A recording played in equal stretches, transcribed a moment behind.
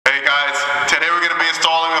guys, today we're going to be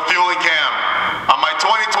installing a fueling cam on my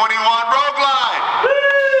 2021 Road Glide. Woo!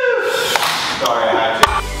 Sorry, I had to.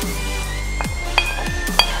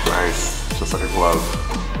 Nice, just like a glove.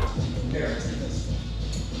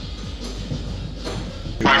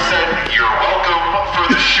 I said you're welcome for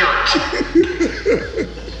the shirt.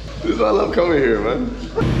 This is why I love coming here, man.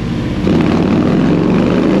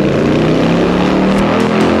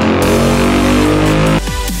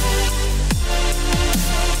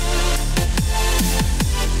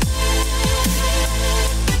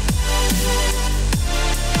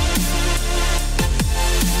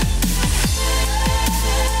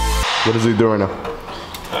 What is he doing now?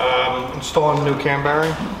 Installing a new cam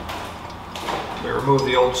bearing. We removed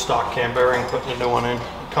the old stock cam bearing, putting a new one in.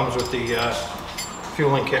 It comes with the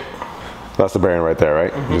fueling kit. That's the bearing right there,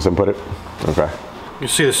 right? You just input it? Okay. You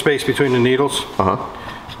see the space between the needles? Uh-huh.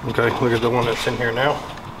 Okay, look at the one that's in here now.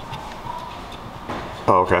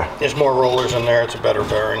 Oh, okay. There's more rollers in there, it's a better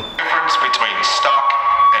bearing. Difference between stock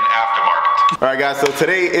and aftermarket. All right, guys, so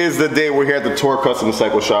today is the day we're here at the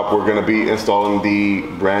Torquecustomcycles shop. We're gonna be installing the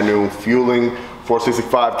brand new Feuling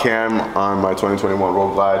 465 cam on my 2021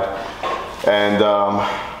 Road Glide. And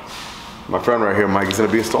my friend right here, Mike, is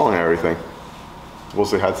gonna be installing everything. We'll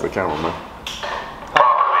say hi to the camera, man.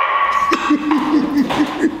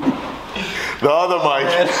 The other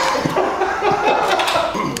Mike.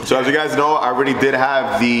 So as you guys know, I already did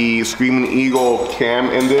have the Screaming Eagle cam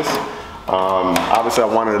in this. Obviously I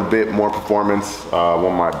wanted a bit more performance. I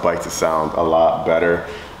want my bike to sound a lot better.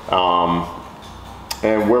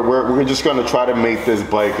 And we're just gonna try to make this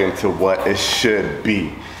bike into what it should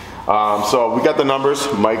be. So we got the numbers.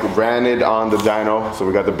 Mike ran it on the dyno, so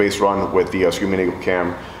we got the base run with the Screaming Eagle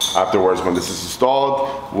cam. Afterwards, when this is installed,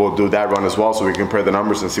 we'll do that run as well, so we can compare the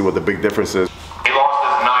numbers and see what the big difference is. He lost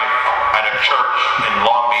his knife at a church in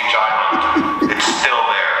Long Beach Island. It's still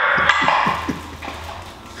there.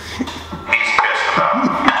 He's pissed about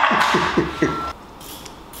it.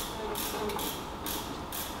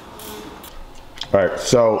 All right,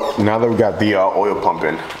 so now that we got the oil pump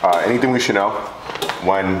in, anything we should know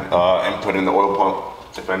when inputting the oil pump,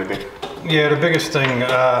 if anything? Yeah, the biggest thing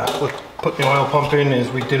with putting the oil pump in is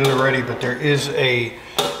we did it already, but there is a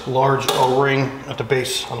large O-ring at the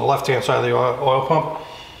base on the left-hand side of the oil pump.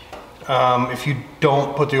 If you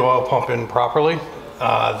don't put the oil pump in properly,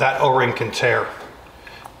 that O-ring can tear.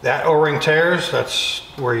 That O-ring tears, that's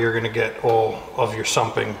where you're gonna get all of your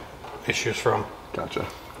sumping issues from. Gotcha.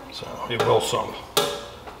 So it will sump.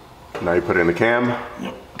 Now you put it in the cam?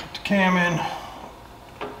 Yep, put the cam in.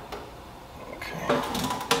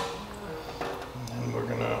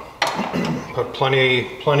 Put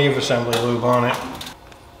plenty of assembly lube on it.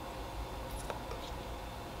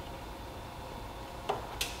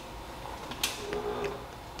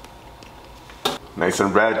 Nice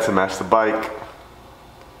and red to match the bike.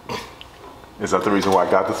 Is that the reason why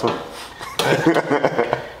I got this one?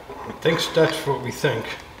 I think that's what we think.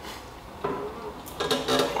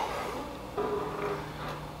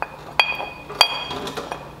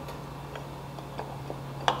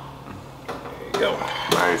 There you go.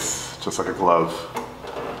 Nice. Just like a glove.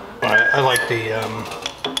 I like they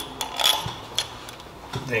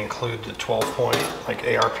include the 12-point like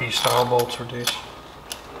ARP style bolts for these.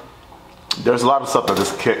 There's a lot of stuff that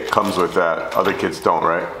this kit comes with that other kits don't,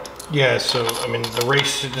 right? Yeah, so I mean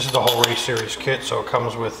this is the whole race series kit, so it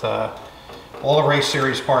comes with all the race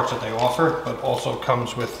series parts that they offer, but also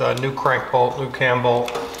comes with new crank bolt, new cam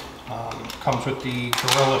bolt, comes with the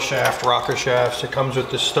Gorilla shaft, rocker shafts, it comes with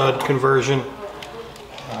the stud conversion.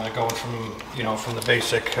 Going from the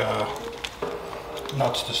basic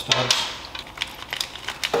nuts to studs.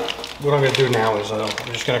 What I'm going to do now is I'm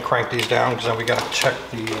just going to crank these down, because then we got to check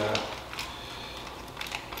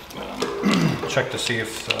check to see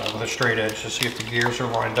if with a straight edge to see if the gears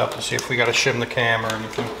are lined up, to see if we got to shim the cam or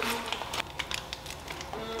anything.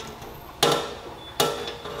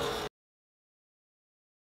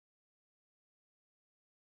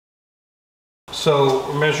 So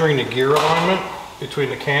we're measuring the gear alignment between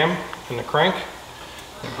the cam and the crank.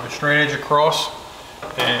 Put a straight edge across,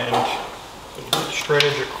 and put the straight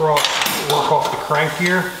edge across, work off the crank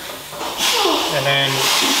gear, and then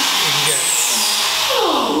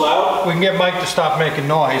we can get Mike to stop making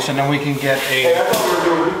noise, and then we can get a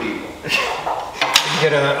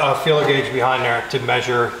feeler gauge behind there to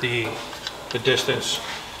measure the distance.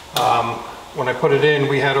 When I put it in,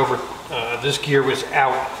 we had over this gear was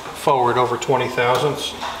out forward over 20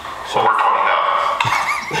 thousandths. So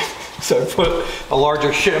so I put a larger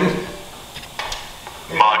shim.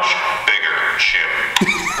 Much bigger shim.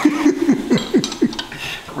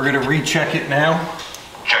 We're gonna recheck it now.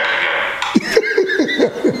 Check it again.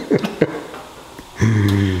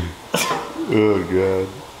 Oh god,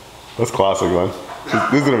 that's classic, man.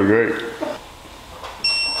 This is gonna be great.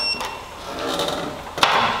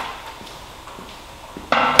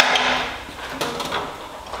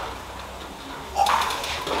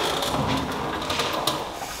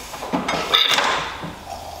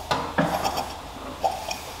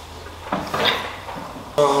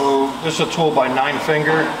 So this is a tool by 9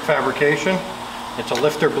 Finger Fabrication. It's a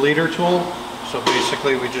lifter bleeder tool. So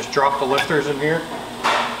basically we just drop the lifters in here,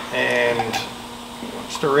 and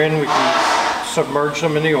once they're in we can submerge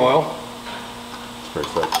them in the oil.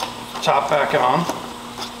 Perfect. Top back on.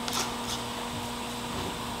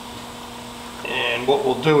 And what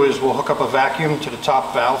we'll do is we'll hook up a vacuum to the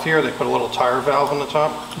top valve here. They put a little tire valve on the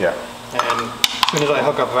top. Yeah. And as soon as I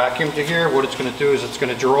hook up vacuum to here, what it's going to do is it's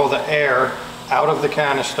going to draw the air out of the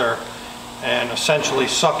canister and essentially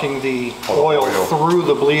sucking the oil through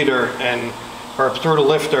the bleeder and or through the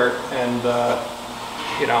lifter, and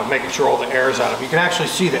you know, making sure all the air is out of it. You can actually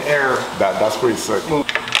see the air. That's pretty sick.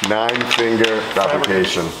 9 Finger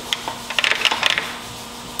Fabrication.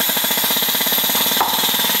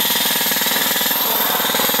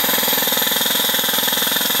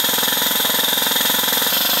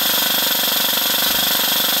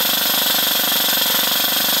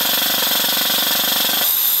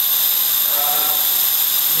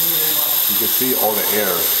 You can see all the air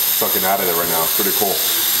sucking out of it right now. It's pretty cool.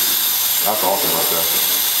 That's awesome right there.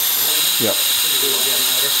 Yep.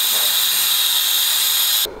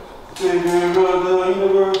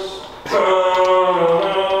 Flash.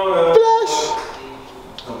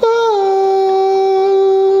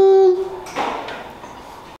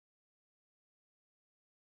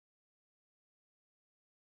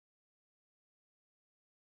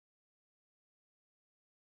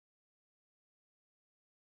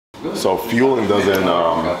 So Feuling doesn't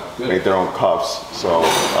make their own cuffs. So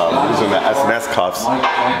we're using the SNS cuffs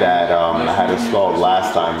that I had installed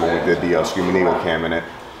last time when we did the Screaming Eagle cam in it.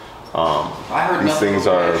 These things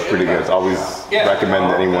are pretty good. I always recommend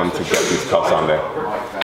anyone to get these cuffs on there.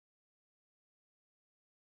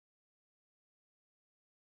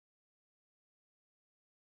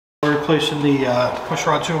 We're replacing the push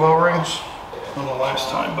rod tube O-rings on the last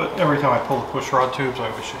time, but every time I pull the push rod tubes I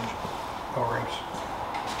always change O-rings.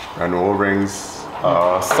 And O-rings,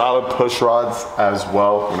 solid push rods as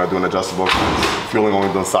well. We're not doing adjustable. Feuling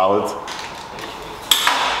only does solids.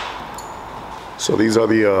 So these are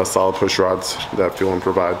the solid push rods that Feuling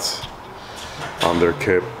provides on their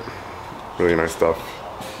kit. Really nice stuff.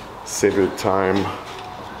 Save your time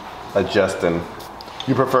adjusting.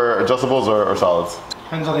 You prefer adjustables or solids?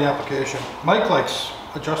 Depends on the application. Mike likes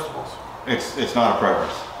adjustables. It's not a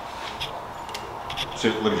preference. It's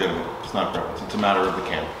legitimate. It's not a preference. It's a matter of the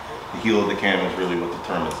cam. The heel of the cam is really what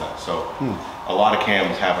determines that. So a lot of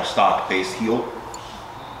cams have a stock base heel.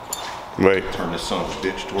 Right. Turn this son of a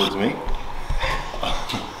bitch towards me.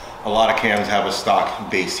 A lot of cams have a stock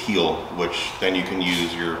base heel, which then you can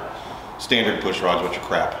use your standard push rods, which are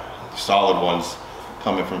crap. The solid ones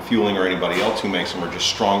coming from Feuling or anybody else who makes them are just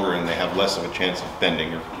stronger and they have less of a chance of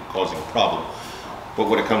bending or causing a problem. But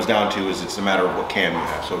what it comes down to is it's a matter of what cam you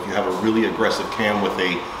have. So if you have a really aggressive cam with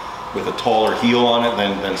a taller heel on it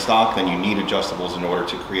than stock, then you need adjustables in order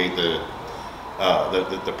to create the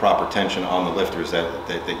proper tension on the lifters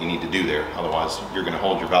that you need to do there. Otherwise, you're going to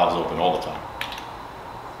hold your valves open all the time.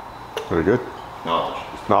 Very good. Knowledge.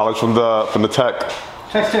 Knowledge from the tech.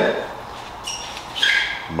 Tech tip.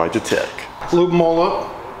 Mike the tech. Lube them all up.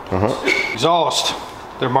 Exhaust.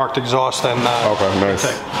 They're marked exhaust and okay, nice.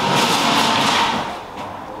 tech.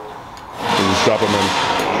 And just drop them in.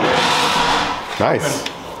 Nice.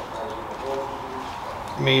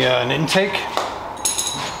 Give me an intake.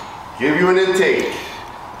 Give you an intake.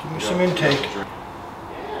 Give me some intake.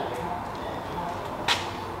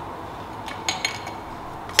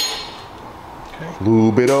 Okay.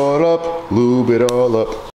 Lube it all up. Lube it all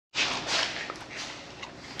up.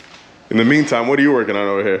 In the meantime, what are you working on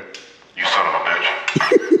over here? You son of a bitch.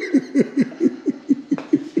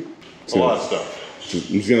 A lot of stuff. I'm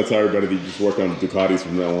just gonna tell everybody that you just work on Ducatis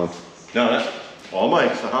from now on. No, that's all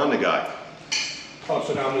Mike's the Honda guy. Oh,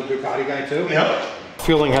 so now I'm the Ducati guy too? Yeah.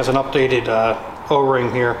 Feuling has an updated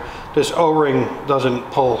O-ring here. This O-ring doesn't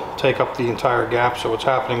take up the entire gap, so what's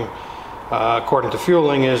happening, according to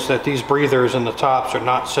Feuling, is that these breathers in the tops are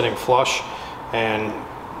not sitting flush, and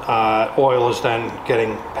oil is then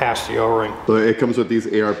getting past the O-ring. So it comes with these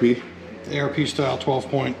ARP? ARP style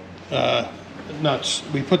 12-point nuts.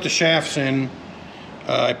 We put the shafts in,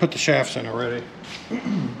 I put the shafts in already.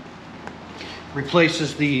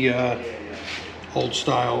 Replaces the old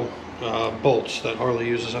style bolts that Harley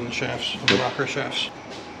uses on the shafts, on the rocker shafts.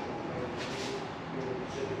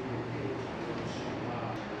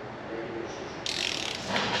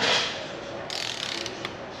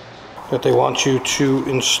 That they want you to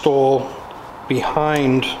install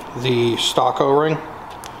behind the stock O-ring.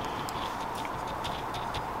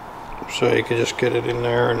 So you can just get it in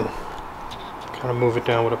there and kind of move it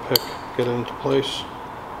down with a pick, get it into place.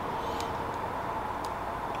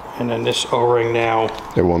 And then this O-ring now,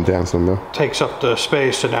 it won't dance in there. Takes up the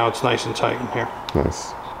space, so now it's nice and tight in here.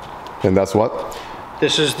 Nice. And that's what?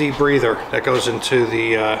 This is the breather that goes into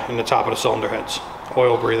the in the top of the cylinder heads.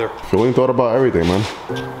 Oil breather. Feuling thought about everything, man.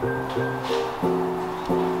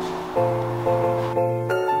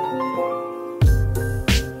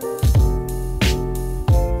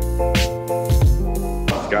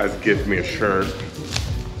 These guys give me a shirt.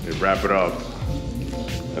 They wrap it up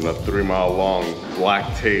in a 3-mile long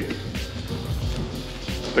black tape.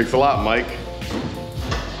 Thanks a lot, Mike.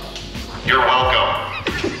 You're welcome.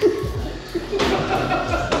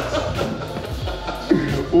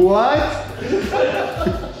 What?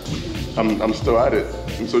 I'm still at it.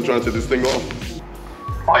 I'm still trying to take this thing off.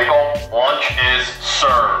 Michael, lunch is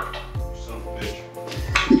served. Son of a bitch.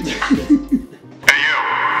 Hey you,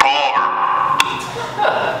 pull over.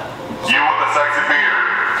 You with the sexy beard.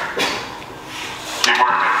 Keep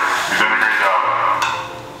working. You're doing a great job.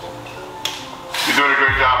 You're doing a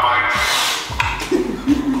great job, Mike.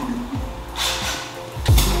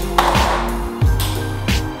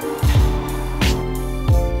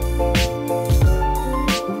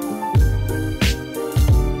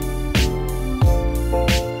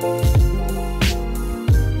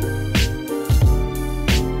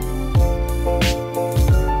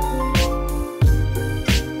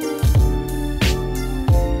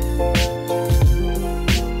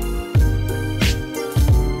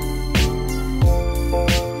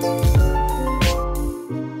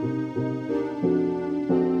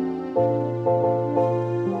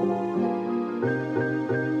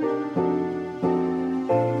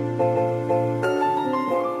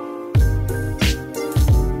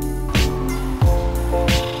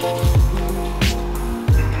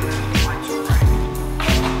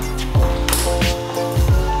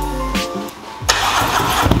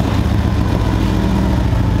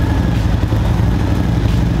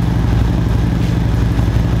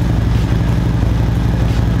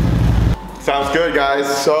 Sounds good, guys.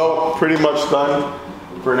 So pretty much done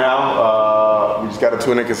for now. We just got to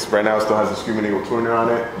tune it because right now it still has a Screaming Eagle tuner on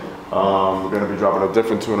it. We're going to be dropping a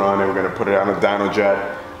different tuner on it. We're going to put it on a dyno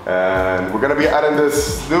jet. And we're going to be adding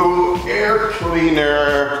this new air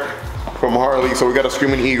cleaner from Harley. So we got a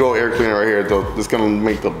Screaming Eagle air cleaner right here. This is going to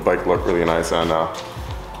make the bike look really nice and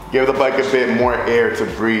give the bike a bit more air to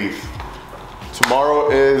breathe. Tomorrow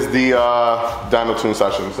is the dyno tune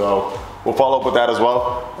session, so we'll follow up with that as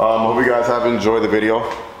well. Hope you guys have enjoyed the video.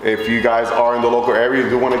 If you guys are in the local area, you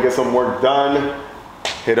do want to get some work done,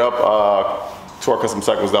 hit up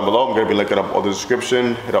Torquecustomcycles down below. I'm going to be linking up all the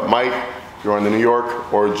description. Hit up Mike if you're in the New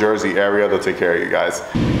York or Jersey area. They'll take care of you guys.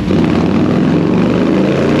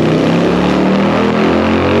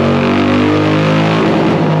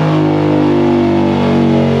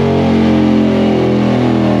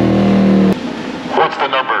 What's the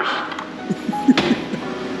numbers?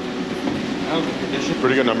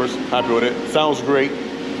 Pretty good numbers. Happy with it. Sounds great.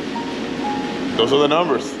 Those are the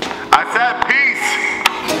numbers. I said peace.